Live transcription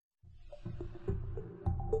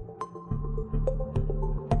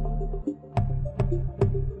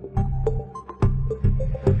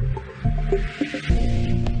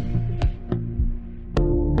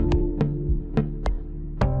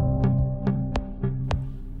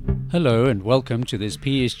Hello and welcome to this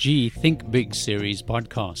PSG Think Big series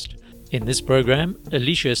podcast. In this program,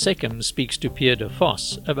 Alicia Seckham speaks to Pierre de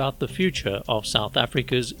Vos about the future of South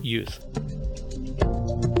Africa's youth.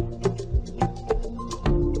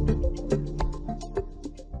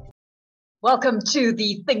 Welcome to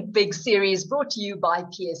the Think Big series brought to you by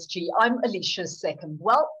PSG. I'm Alicia Seckham.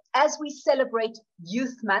 Well, as we celebrate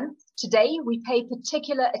Youth Month, today we pay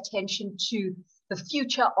particular attention to the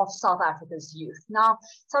future of South Africa's youth. Now,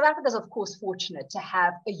 South Africa is, of course, fortunate to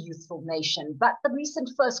have a youthful nation, but the recent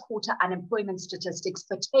first quarter unemployment statistics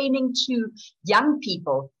pertaining to young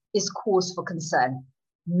people is cause for concern.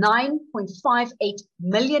 9.58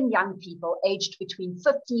 million young people aged between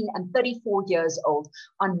 15 and 34 years old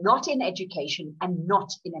are not in education and not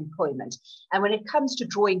in employment. And when it comes to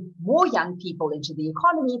drawing more young people into the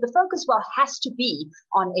economy, the focus, well, has to be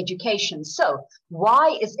on education. So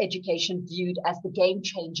why is education viewed as the game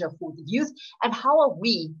changer for the youth? And how are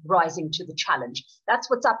we rising to the challenge?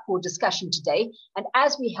 That's what's up for discussion today. And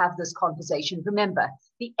as we have this conversation, remember,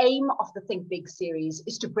 the aim of the Think Big series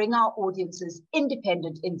is to bring our audiences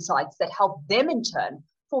independent insights that help them in turn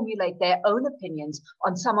formulate their own opinions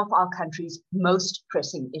on some of our country's most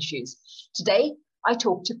pressing issues. Today, I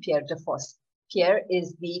talk to Pierre de Vos. Pierre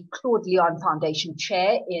is the Claude Leon Foundation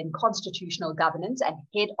Chair in Constitutional Governance and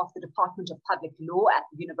Head of the Department of Public Law at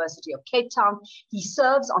the University of Cape Town. He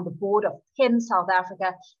serves on the board of PEN South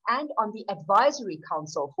Africa and on the Advisory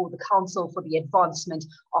Council for the Council for the Advancement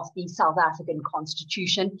of the South African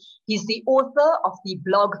Constitution. He's the author of the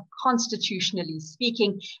blog Constitutionally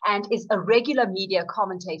Speaking and is a regular media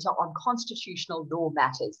commentator on constitutional law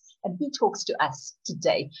matters. And he talks to us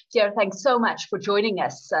today. Pierre, thanks so much for joining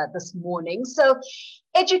us this morning. So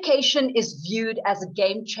education is viewed as a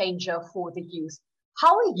game changer for the youth.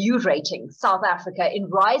 How are you rating South Africa in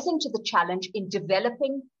rising to the challenge in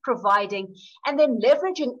developing, providing, and then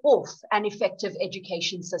leveraging off an effective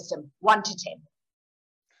education system, 1 to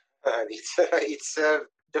 10? It's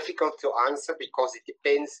difficult to answer because it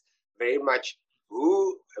depends very much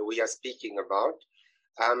who we are speaking about.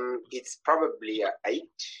 It's probably an 8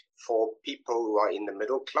 for people who are in the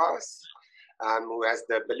middle class, who has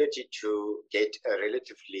the ability to get a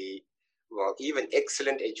relatively, well, even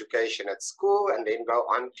excellent education at school and then go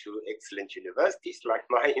on to excellent universities like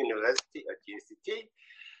my university at UCT.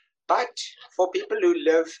 But for people who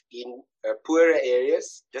live in poorer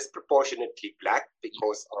areas, disproportionately black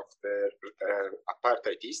because of the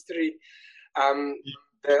apartheid history,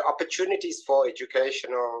 the opportunities for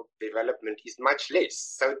educational development is much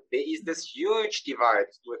less. So there is this huge divide,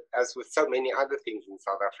 as with so many other things in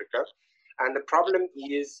South Africa. And the problem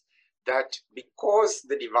is that because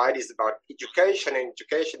the divide is about education, and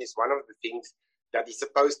education is one of the things that is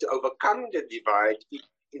supposed to overcome the divide,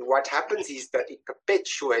 what happens is that it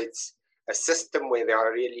perpetuates a system where there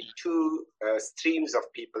are really two streams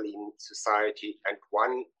of people in society and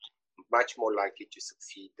one much more likely to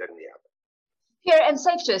succeed than the other. Pierre, and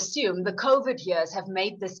safe to assume the COVID years have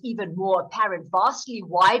made this even more apparent, vastly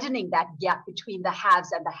widening that gap between the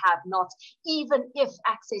haves and the have-nots, even if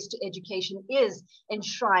access to education is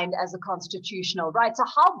enshrined as a constitutional right. So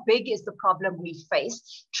how big is the problem we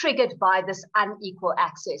face, triggered by this unequal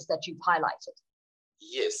access that you've highlighted?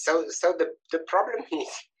 Yes, so the problem is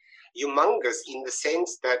humongous in the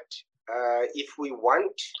sense that if we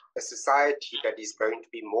want a society that is going to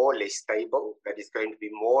be more or less stable, that is going to be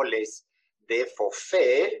more or less therefore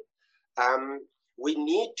fair, we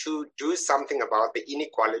need to do something about the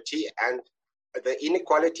inequality, and the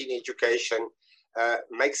inequality in education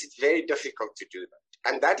makes it very difficult to do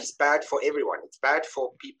that. And that is bad for everyone. It's bad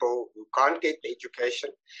for people who can't get the education.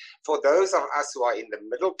 For those of us who are in the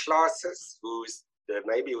middle classes,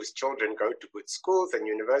 maybe whose children go to good schools and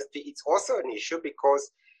university, it's also an issue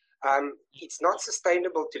because it's not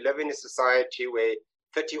sustainable to live in a society where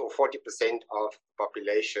 30 or 40% of the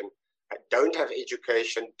population don't have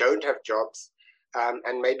education, don't have jobs,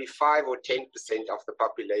 and maybe 5 or 10% of the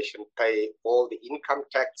population pay all the income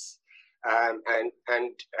tax,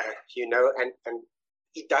 and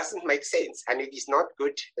it doesn't make sense, and it is not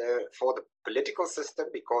good for the political system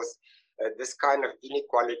because this kind of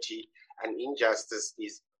inequality and injustice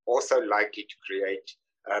is also likely to create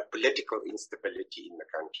political instability in the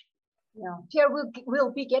country. Yeah, Pierre,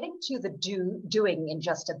 we'll be getting to the doing in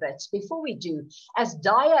just a bit. Before we do, as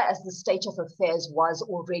dire as the state of affairs was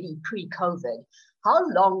already pre-COVID, how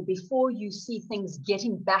long before you see things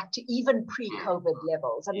getting back to even pre-COVID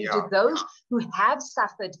levels? I mean, do those who have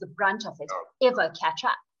suffered the brunt of it ever catch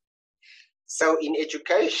up? So in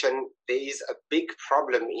education, there is a big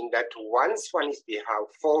problem in that once one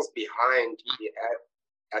falls behind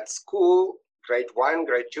at school, grade 1,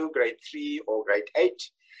 grade 2, grade 3, or grade 8,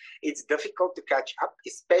 it's difficult to catch up,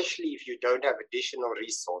 especially if you don't have additional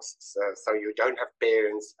resources. So you don't have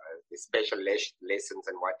parents, special lessons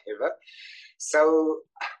and whatever. So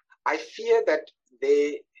I fear that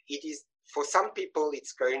it is, for some people,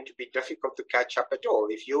 it's going to be difficult to catch up at all.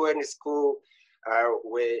 If you were in a school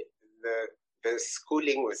where the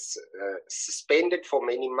schooling was suspended for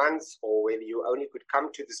many months, or whether you only could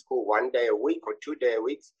come to the school 1 day a week or 2 days a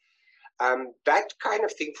week, that kind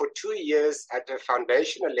of thing for 2 years at a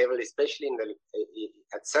foundational level, especially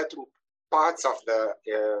at certain parts of the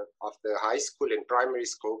high school and primary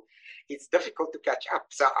school, it's difficult to catch up.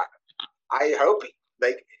 So I hope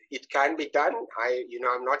it can be done.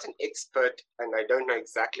 I'm not an expert, and I don't know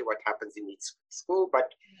exactly what happens in each school,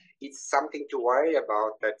 but it's something to worry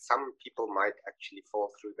about, that some people might actually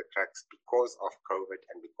fall through the cracks because of COVID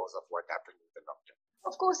and because of what happened with the lockdown.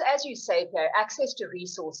 Of course, as you say, Pierre, access to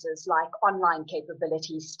resources like online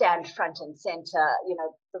capabilities stand front and center.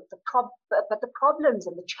 But the problems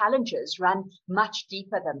and the challenges run much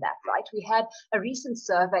deeper than that, right? We had a recent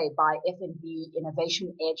survey by FNB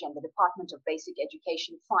Innovation Edge and the Department of Basic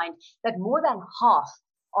Education find that more than half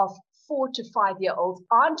of 4 to 5 year olds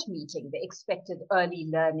aren't meeting the expected early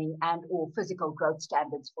learning and or physical growth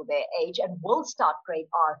standards for their age, and will start grade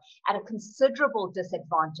R at a considerable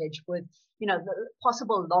disadvantage, with the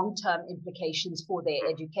possible long-term implications for their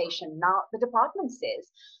education. Now, the department says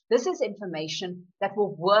this is information that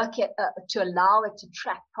will work to allow it to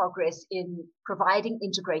track progress in providing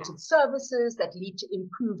integrated services that lead to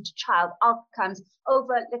improved child outcomes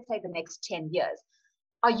over, let's say, the next 10 years.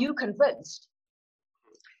 Are you convinced?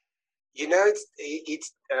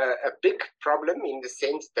 It's a big problem, in the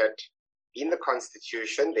sense that in the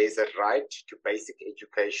Constitution, there's a right to basic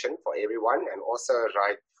education for everyone, and also a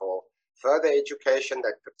right for further education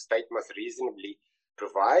that the state must reasonably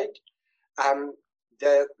provide.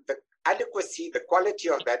 The adequacy, the quality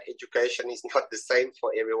of that education is not the same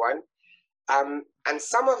for everyone. And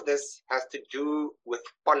some of this has to do with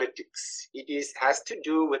politics. It has to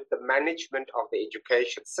do with the management of the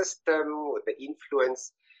education system, with the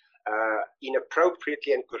influence,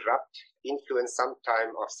 inappropriately and corrupt influence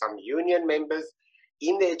sometimes of some union members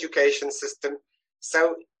in the education system.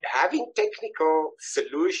 So having technical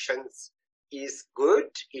solutions is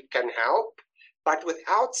good, it can help, but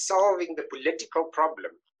without solving the political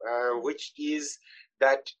problem, which is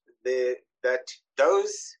that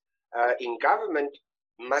those in government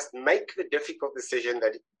must make the difficult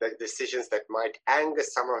decisions that might anger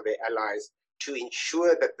some of their allies, to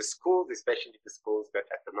ensure that the schools, especially the schools that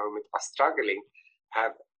at the moment are struggling,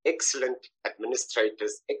 have excellent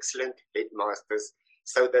administrators, excellent headmasters,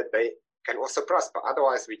 so that they can also prosper.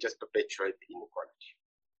 Otherwise, we just perpetuate the inequality.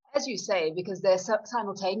 As you say, because there's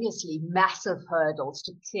simultaneously massive hurdles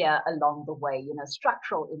to clear along the way,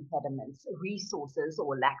 structural impediments, resources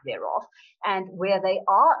or lack thereof, and where they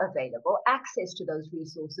are available, access to those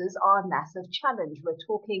resources are a massive challenge. We're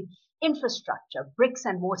talking infrastructure, bricks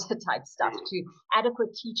and mortar type stuff, to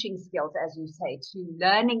adequate teaching skills, as you say, to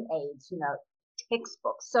learning aids,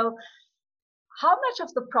 textbooks. So how much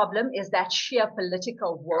of the problem is that sheer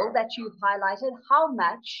political will that you've highlighted? How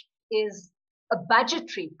much is a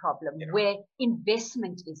budgetary problem where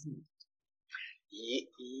investment is needed?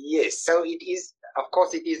 Yes, so it is, of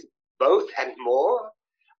course, it is both and more.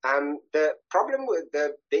 The problem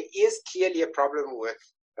there is clearly a problem with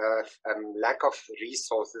lack of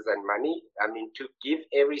resources and money. I mean, to give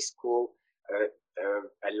every school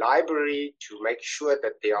a library, to make sure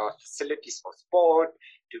that there are facilities for sport,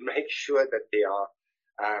 to make sure that there are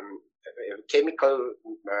chemical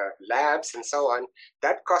labs and so on,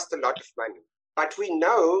 that costs a lot of money. But we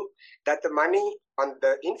know that the money on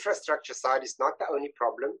the infrastructure side is not the only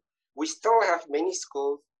problem. We still have many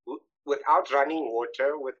schools without running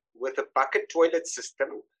water, with a bucket toilet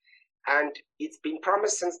system. And it's been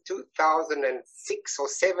promised since 2006 or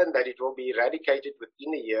 7 that it will be eradicated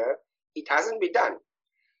within a year. It hasn't been done.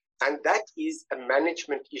 And that is a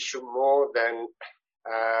management issue more than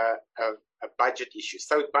a budget issue.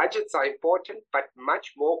 So budgets are important, but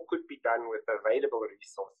much more could be done with available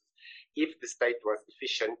resources if the state was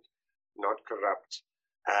efficient, not corrupt,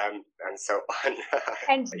 and so on.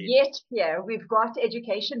 And yet here we've got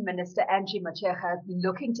Education Minister Angie Motshekga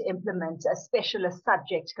looking to implement a specialist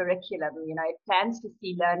subject curriculum. It plans to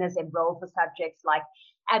see learners enroll for subjects like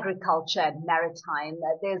agriculture and maritime.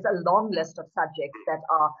 There's a long list of subjects that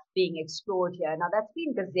are being explored here. Now, that's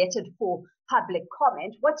been gazetted for public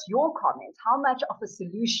comment. What's your comment? How much of a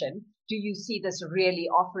solution do you see this really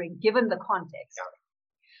offering, given the context? Yeah.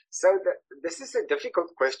 So this is a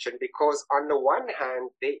difficult question because on the one hand,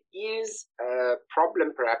 there is a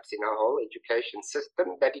problem perhaps in our whole education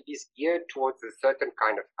system that it is geared towards a certain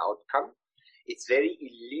kind of outcome. It's very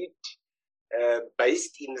elite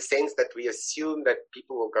based in the sense that we assume that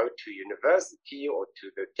people will go to university or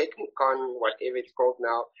to the technicon, whatever it's called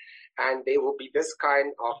now, and there will be this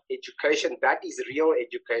kind of education that is real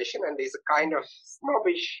education, and there's a kind of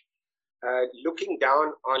snobbish looking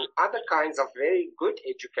down on other kinds of very good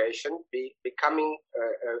education becoming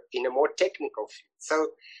in a more technical field.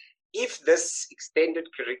 So if this extended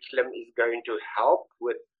curriculum is going to help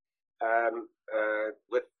with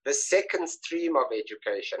the second stream of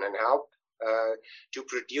education and help to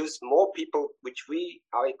produce more people, which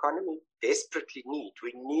our economy desperately need.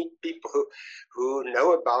 We need people who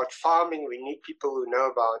know about farming. We need people who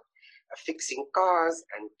know about fixing cars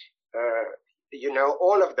and,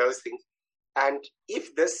 all of those things. And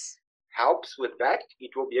if this helps with that,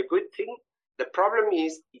 it will be a good thing. The problem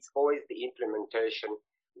is, it's always the implementation.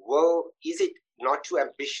 Is it not too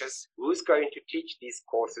ambitious? Who's going to teach these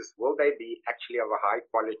courses? Will they be actually of a high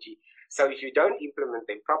quality? So if you don't implement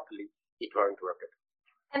them properly, it won't work.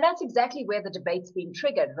 And that's exactly where the debate's been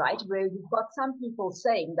triggered, right? Where you've got some people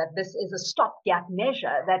saying that this is a stopgap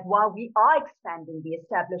measure, that while we are expanding the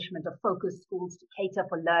establishment of focus schools to cater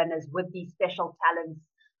for learners with these special talents,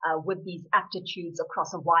 with these aptitudes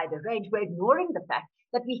across a wider range, we're ignoring the fact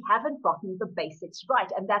that we haven't gotten the basics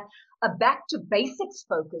right, and that a back to basics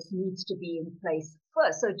focus needs to be in place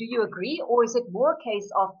first. So do you agree, or is it more a case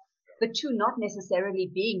of the two not necessarily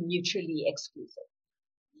being mutually exclusive?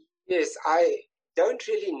 Yes, I don't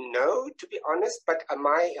really know, to be honest, but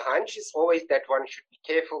my hunch is always that one should be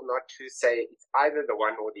careful not to say it's either the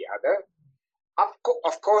one or the other.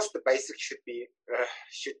 Of course, the basics should be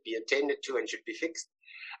attended to and should be fixed.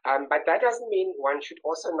 But that doesn't mean one should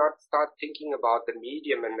also not start thinking about the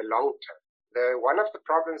medium and the long term. One of the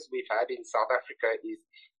problems we've had in South Africa is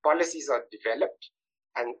policies are developed,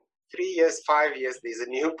 and 3 years, 5 years, there's a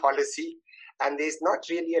new policy, and there's not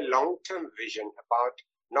really a long-term vision about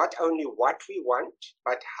not only what we want,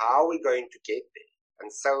 but how we're going to get there.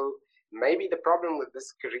 And so maybe the problem with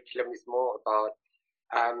this curriculum is more about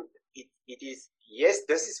it is, yes,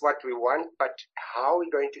 this is what we want, but how are we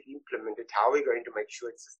going to implement it? How are we going to make sure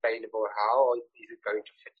it's sustainable? How is it going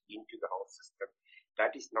to fit into the whole system?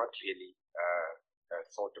 That is not really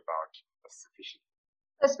thought about sufficiently.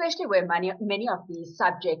 Especially where many of these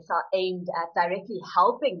subjects are aimed at directly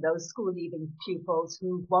helping those school-leaving pupils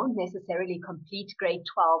who won't necessarily complete grade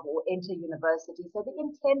 12 or enter university. So the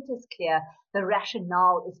intent is clear, the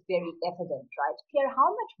rationale is very evident, right? Pierre,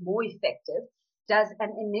 how much more effective does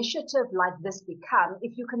an initiative like this become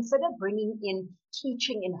if you consider bringing in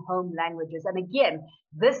teaching in home languages? And again,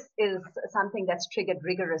 this is something that's triggered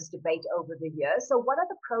rigorous debate over the years. So what are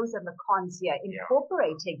the pros and the cons here,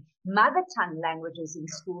 incorporating mother tongue languages in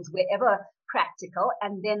schools wherever practical,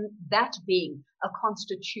 and then that being a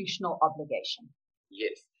constitutional obligation?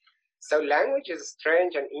 Yes. So language is a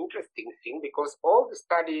strange and interesting thing because all the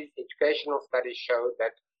studies, educational studies, show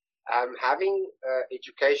that having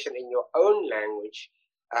education in your own language,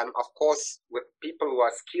 of course, with people who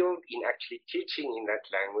are skilled in actually teaching in that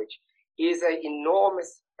language, is an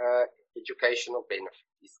enormous educational benefit.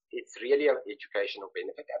 It's really an educational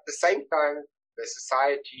benefit. At the same time, the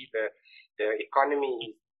society, the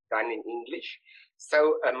economy is done in English.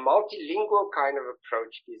 So a multilingual kind of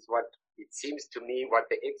approach is what it seems to me what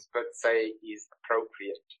the experts say is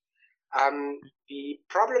appropriate. The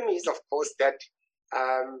problem is, of course, that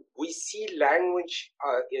we see languages,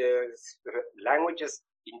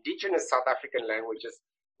 indigenous South African languages,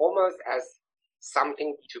 almost as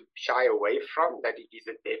something to shy away from, that it is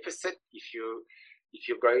a deficit if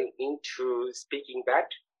you're going into speaking that.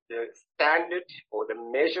 The standard or the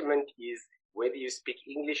measurement is whether you speak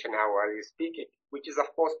English and how well you speak it, which is,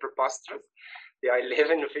 of course, preposterous. There are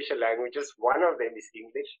 11 official languages. One of them is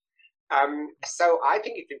English. So I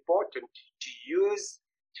think it's important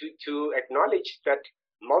to acknowledge that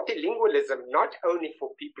multilingualism, not only for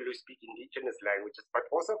people who speak indigenous languages, but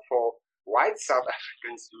also for white South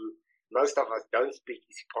Africans who most of us don't speak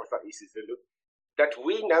isiXhosa, isiZulu, that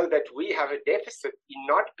we know that we have a deficit in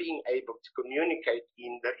not being able to communicate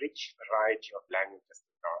in the rich variety of languages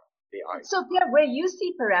that are. So Pierre, where you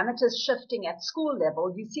see parameters shifting at school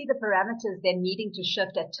level, you see the parameters then needing to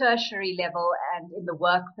shift at tertiary level and in the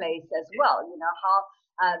workplace as well. You know,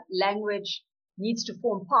 how language needs to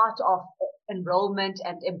form part of enrollment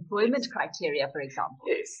and employment criteria, for example.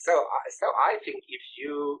 Yes. So I think if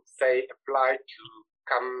you say apply to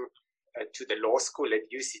come to the law school at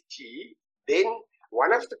UCT, then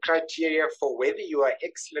one of the criteria for whether you are an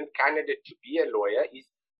excellent candidate to be a lawyer is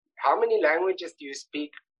how many languages do you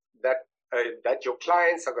speak that your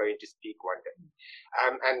clients are going to speak one day?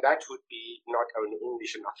 And that would be not only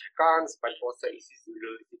English and Afrikaans, but also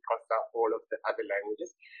isiZulu, Xhosa, all of the other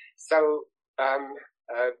languages. So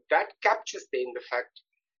that captures then the fact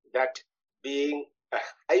that being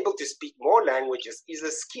able to speak more languages is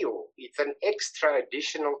a skill. It's an extra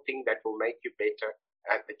additional thing that will make you better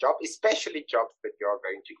at the job, especially jobs that you are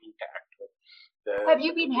going to interact with. Have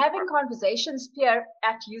you been having conversations, Pierre,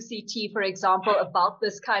 at UCT, for example, about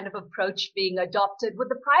this kind of approach being adopted with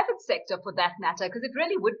the private sector, for that matter? Because it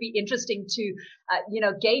really would be interesting to,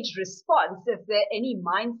 gauge response if there are any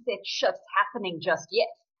mindset shifts happening just yet.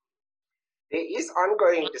 There is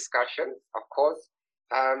ongoing discussion, of course.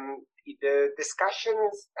 The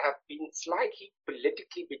discussions have been slightly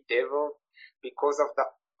politically bedeviled because of the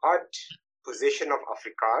odd position of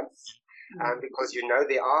Afrikaans. Because,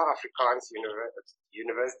 there are Afrikaans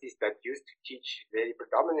universities that used to teach very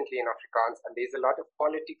predominantly in Afrikaans, and there's a lot of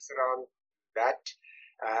politics around that,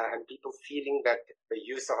 and people feeling that the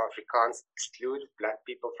use of Afrikaans excludes Black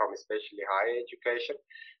people from especially higher education.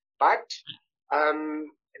 But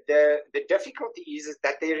the difficulty is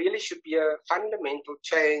that there really should be a fundamental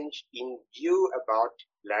change in view about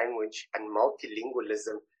language and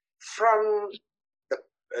multilingualism from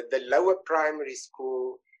the lower primary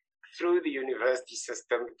school through the university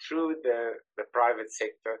system, through the private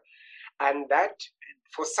sector. And that,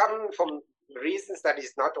 for reasons that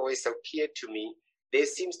is not always so clear to me, there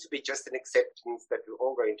seems to be just an acceptance that we're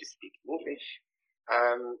all going to speak English.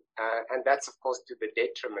 And that's, of course, to the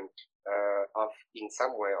detriment in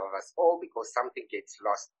some way of us all, because something gets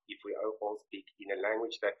lost if we all speak in a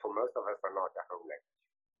language that for most of us are not a home language.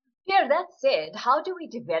 Yeah, that said, how do we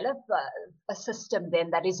develop a system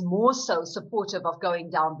then that is more so supportive of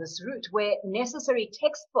going down this route, where necessary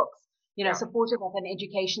textbooks, supportive of an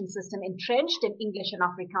education system entrenched in English and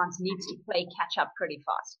Afrikaans needs to play catch up pretty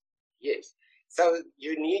fast? Yes. So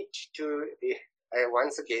you need to,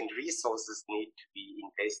 once again, resources need to be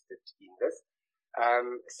invested in this.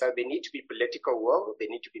 So there need to be political will, there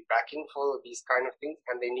need to be backing for these kind of things,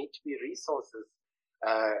 and there need to be resources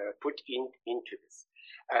put into this.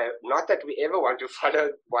 Not that we ever want to follow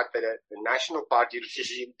what the National Party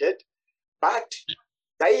regime did, but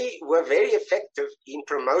they were very effective in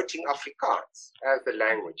promoting Afrikaans as the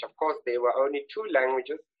language. Of course, there were only 2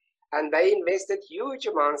 languages, and they invested huge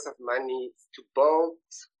amounts of money to build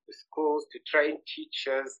schools, to train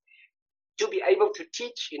teachers, to be able to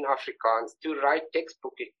teach in Afrikaans, to write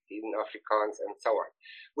textbooks in Afrikaans, and so on.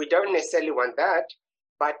 We don't necessarily want that,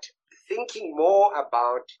 but thinking more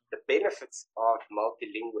about the benefits of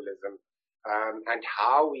multilingualism and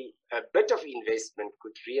how a bit of investment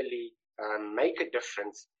could really make a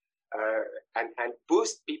difference and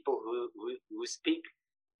boost people who speak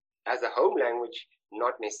as a home language,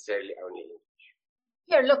 not necessarily only English.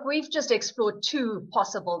 Here, look, we've just explored 2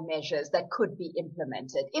 possible measures that could be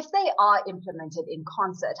implemented. If they are implemented in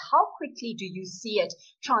concert, how quickly do you see it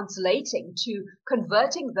translating to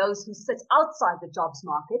converting those who sit outside the jobs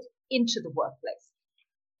market into the workplace?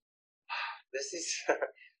 This is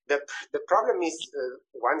the problem is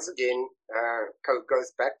once again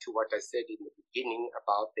goes back to what I said in the beginning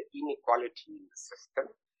about the inequality in the system.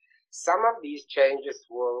 Some of these changes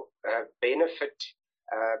will benefit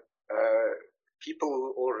people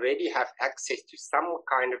who already have access to some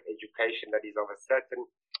kind of education that is of a certain,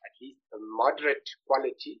 at least a moderate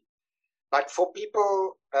quality. But for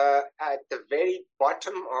people at the very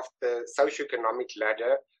bottom of the socioeconomic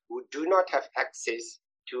ladder who do not have access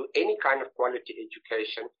to any kind of quality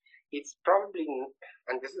education, it's probably,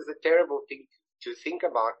 and this is a terrible thing to think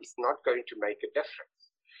about, it's not going to make a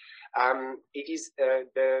difference. It is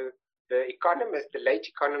the economist, the late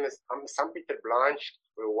economist, Peter Blanche,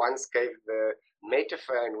 once gave the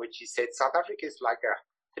metaphor in which he said South Africa is like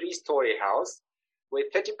a 3-story house where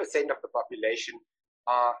 30% of the population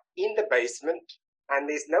are in the basement and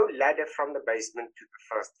there's no ladder from the basement to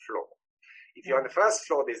the first floor. If you're on the first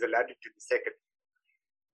floor, there's a ladder to the second.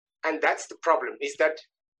 And that's the problem, is that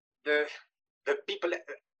the people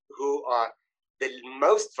who are the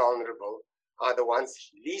most vulnerable are the ones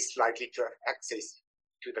least likely to have access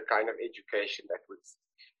to the kind of education that would.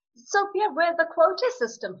 So, Pierre, where the quota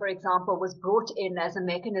system, for example, was brought in as a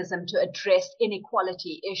mechanism to address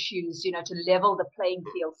inequality issues, to level the playing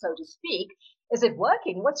field, so to speak, is it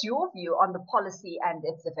working? What's your view on the policy and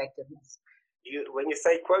its effectiveness? When you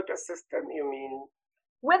say quota system, you mean?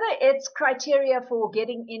 Whether it's criteria for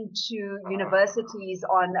getting into universities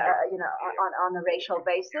on a racial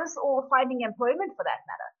basis or finding employment for that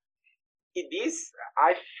matter.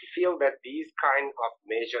 I feel that these kind of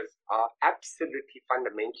measures are absolutely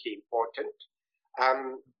fundamentally important.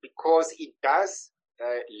 because it does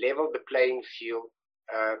level the playing field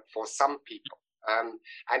for some people.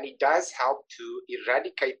 And it does help to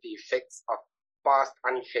eradicate the effects of past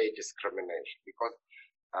unfair discrimination, because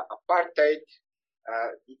apartheid,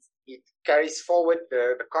 it carries forward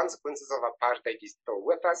the consequences of apartheid is still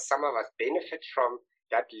with us. Some of us benefit from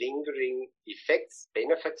that lingering effects,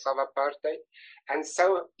 benefits of apartheid. And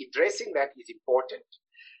so addressing that is important.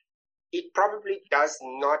 It probably does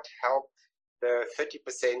not help the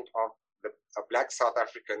 30% of Black South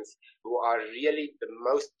Africans who are really the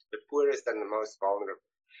poorest and the most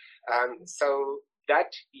vulnerable. So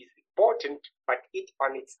that is important, but it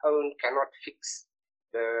on its own cannot fix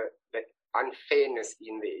the unfairness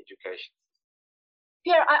in the education.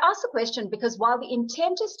 Pierre, I ask the question because while the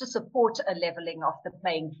intent is to support a leveling of the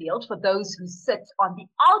playing field for those who sit on the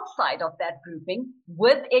outside of that grouping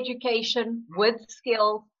with education, with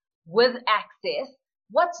skills, with access,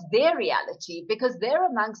 what's their reality? Because they're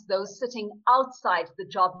amongst those sitting outside the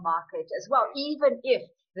job market as well, even if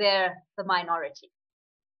they're the minority.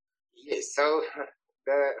 Yes, so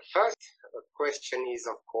the first question is,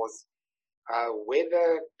 of course,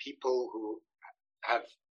 whether people who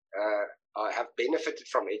have benefited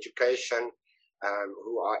from education,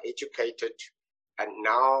 who are educated and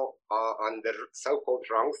now are on the so-called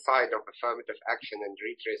wrong side of affirmative action and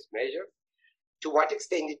redress measures, to what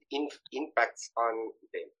extent it impacts on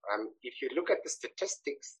them. If you look at the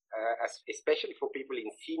statistics, especially for people in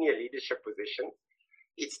senior leadership positions,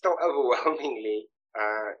 it's still overwhelmingly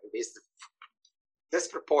is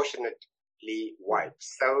disproportionately white.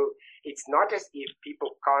 So it's not as if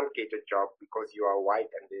people can't get a job because you are white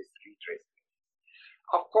and there's redress.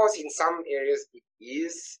 Of course, in some areas it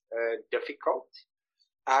is difficult.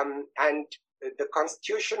 And the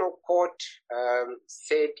Constitutional Court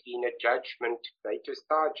said in a judgment, later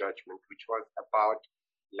star judgment, which was about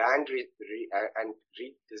land and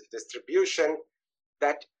redistribution,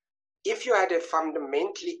 that if you had a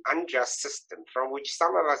fundamentally unjust system from which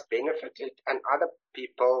some of us benefited and other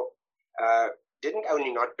people didn't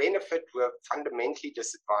only not benefit, were fundamentally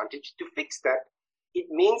disadvantaged, to fix that, it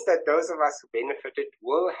means that those of us who benefited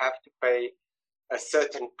will have to pay a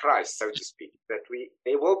certain price, so to speak, that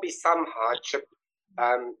there will be some hardship,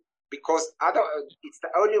 because it's the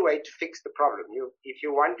only way to fix the problem. If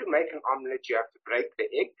you want to make an omelette, you have to break the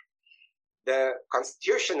egg. The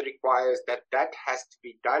Constitution requires that has to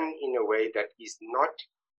be done in a way that is not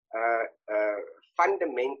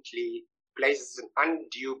fundamentally places an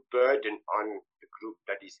undue burden on the group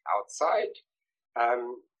that is outside.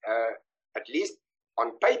 At least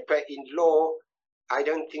on paper, in law, I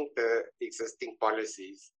don't think the existing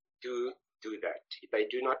policies do that. They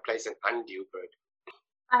do not place an undue burden.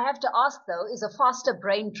 I have to ask, though, is a faster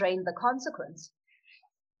brain drain the consequence?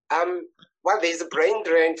 Well, there's a brain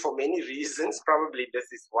drain for many reasons. Probably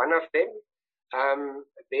this is one of them.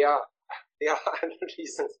 There are other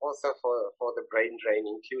reasons also for the brain drain,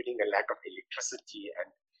 including a lack of electricity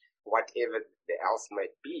and whatever else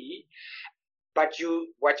might be. But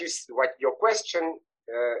what your question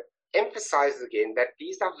emphasizes again, that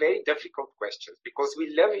these are very difficult questions, because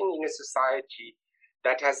we're living in a society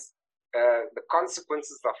that has the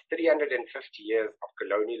consequences of 350 years of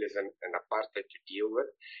colonialism and apartheid to deal with.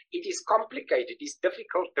 It is complicated. It's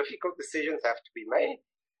difficult. Difficult decisions have to be made,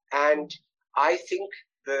 and I think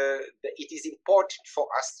it is important for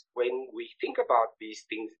us, when we think about these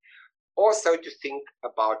things, also to think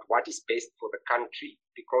about what is best for the country.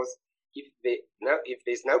 Because if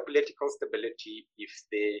there's no political stability, if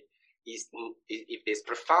there's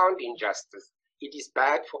profound injustice, it is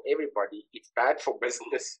bad for everybody. It's bad for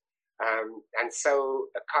business. And so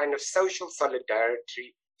a kind of social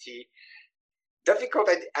solidarity, difficult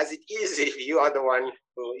as it is if you are the one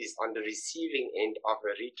who is on the receiving end of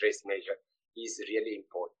a redress measure, is really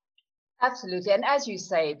important. Absolutely. And as you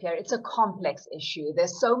say, Pierre, it's a complex issue.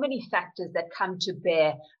 There's so many factors that come to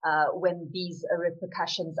bear when these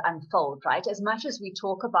repercussions unfold, right? As much as we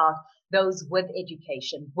talk about those with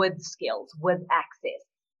education, with skills, with access,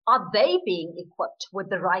 are they being equipped with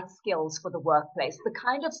the right skills for the workplace, the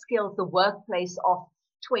kind of skills the workplace of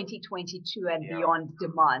 2022 and beyond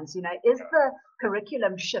demands? Is the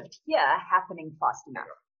curriculum shift here happening fast enough?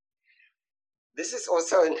 This is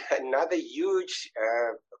also another huge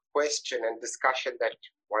question and discussion that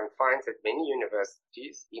one finds at many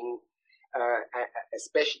universities,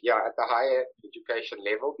 especially at the higher education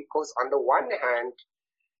level, because on the one hand,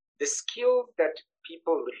 the skills that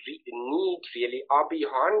people need really are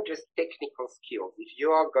beyond just technical skills. If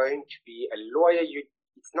you are going to be a lawyer,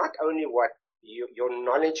 it's not only what your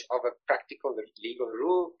knowledge of a practical legal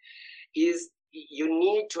rule is. You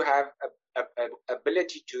need to have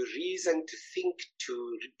ability to reason, to think,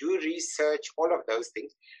 to do research, all of those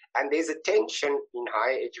things. And there's a tension in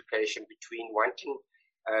higher education between wanting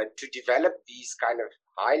to develop these kind of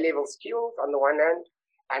high-level skills on the one hand,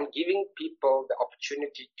 and giving people the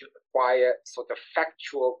opportunity to acquire sort of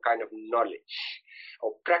factual kind of knowledge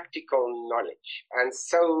or practical knowledge. And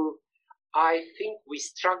so I think we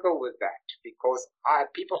struggle with that because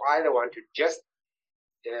people either want to just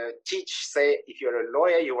teach, say, if you're a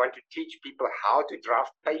lawyer, you want to teach people how to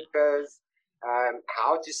draft papers,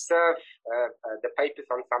 how to serve the papers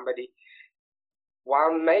on somebody.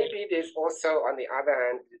 While maybe there's also, on the other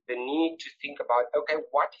hand, the need to think about, okay,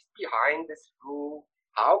 what is behind this rule?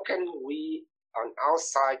 How can we, on our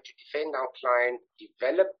side, to defend our client,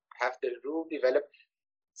 have the rule develop?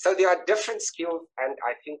 So there are different skills, and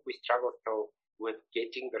I think we struggle still with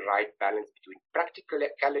getting the right balance between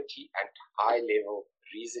practicality and high-level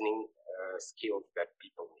reasoning skills that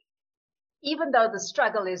people need. Even though the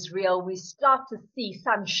struggle is real, we start to see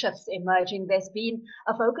some shifts emerging. There's been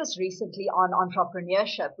a focus recently on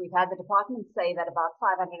entrepreneurship. We've had the department say that about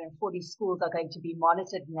 540 schools are going to be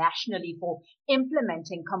monitored nationally for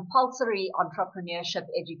implementing compulsory entrepreneurship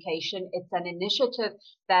education. It's an initiative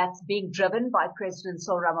that's being driven by President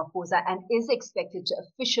Cyril Ramaphosa and is expected to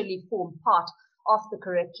officially form part of the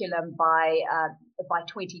curriculum by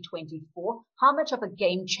 2024. How much of a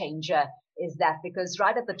game changer is that? Because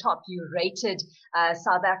right at the top, you rated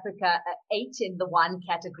South Africa 8 in the one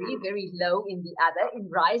category, very low in the other, in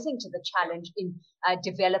rising to the challenge in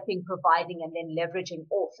developing, providing, and then leveraging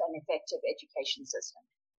off an effective education system.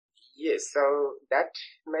 Yes, so that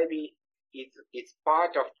maybe it's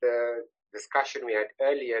part of the discussion we had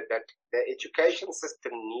earlier, that the education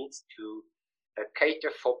system needs to cater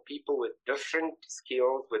for people with different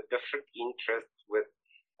skills, with different interests, with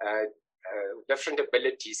different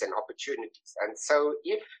abilities and opportunities. And so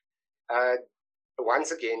if,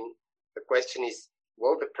 once again, the question is,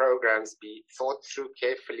 will the programs be thought through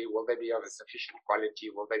carefully? Will they be of a sufficient quality?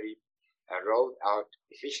 Will they be rolled out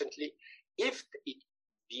efficiently? If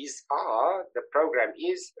the program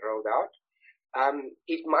is rolled out,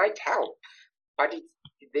 it might help, but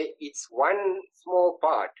it's one small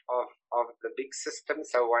part of the big system,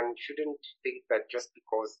 so one shouldn't think that just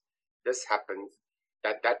because this happens,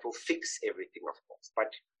 that will fix everything, of course.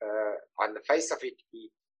 But on the face of it,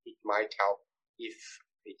 it might help if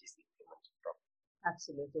it is implemented properly.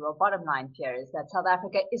 Absolutely. Well, bottom line here is that South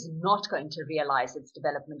Africa is not going to realize its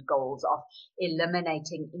development goals of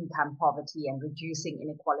eliminating income poverty and reducing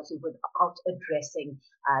inequality without addressing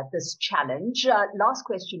this challenge. Last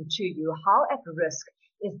question to you. How at risk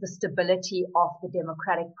is the stability of the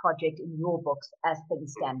democratic project in your books as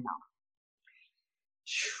things stand now?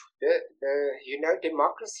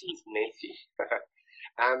 Democracy is messy.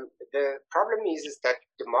 The problem is that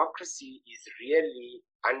democracy is really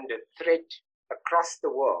under threat across the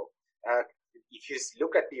world. If you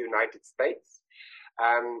look at the United States,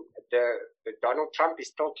 Donald Trump is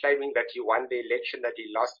still claiming that he won the election that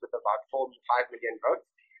he lost with about 4 to 5 million votes.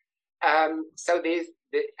 So there's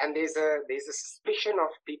a suspicion of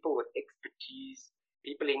people with expertise,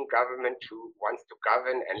 people in government who wants to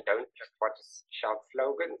govern and don't just want to shout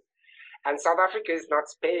slogans. And South Africa is not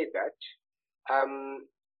spared that.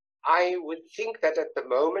 I would think that at the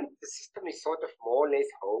moment, the system is sort of more or less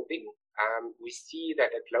holding. We see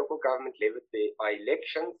that at local government level, there are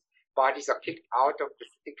elections. Parties are kicked out of the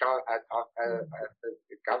city,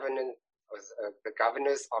 the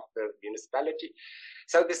governors of the municipality.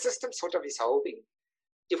 So the system sort of is holding.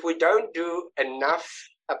 If we don't do enough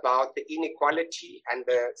about the inequality and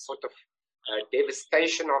the sort of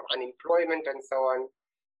devastation of unemployment and so on,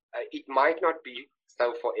 it might not be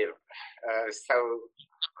so forever. So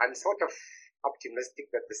I'm sort of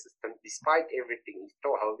optimistic that the system, despite everything, is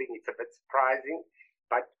still holding. It's a bit surprising,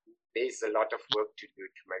 but there's a lot of work to do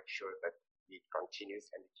to make sure that it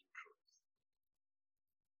continues and it improves.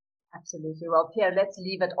 Absolutely. Well, Pierre, let's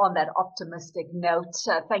leave it on that optimistic note.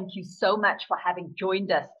 Thank you so much for having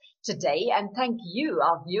joined us today. And thank you,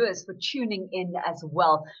 our viewers, for tuning in as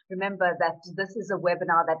well. Remember that this is a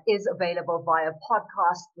webinar that is available via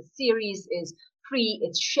podcast. The series is free,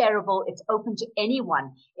 it's shareable, it's open to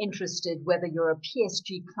anyone interested, whether you're a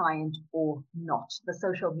PSG client or not. The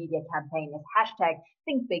social media campaign is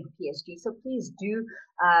 #ThinkBigPSG. So please do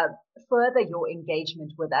further your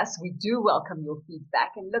engagement with us. We do welcome your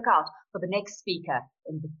feedback, and look out for the next speaker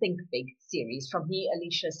in the Think Big series. From me,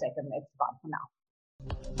 Alicia Seckham, it's bye for now.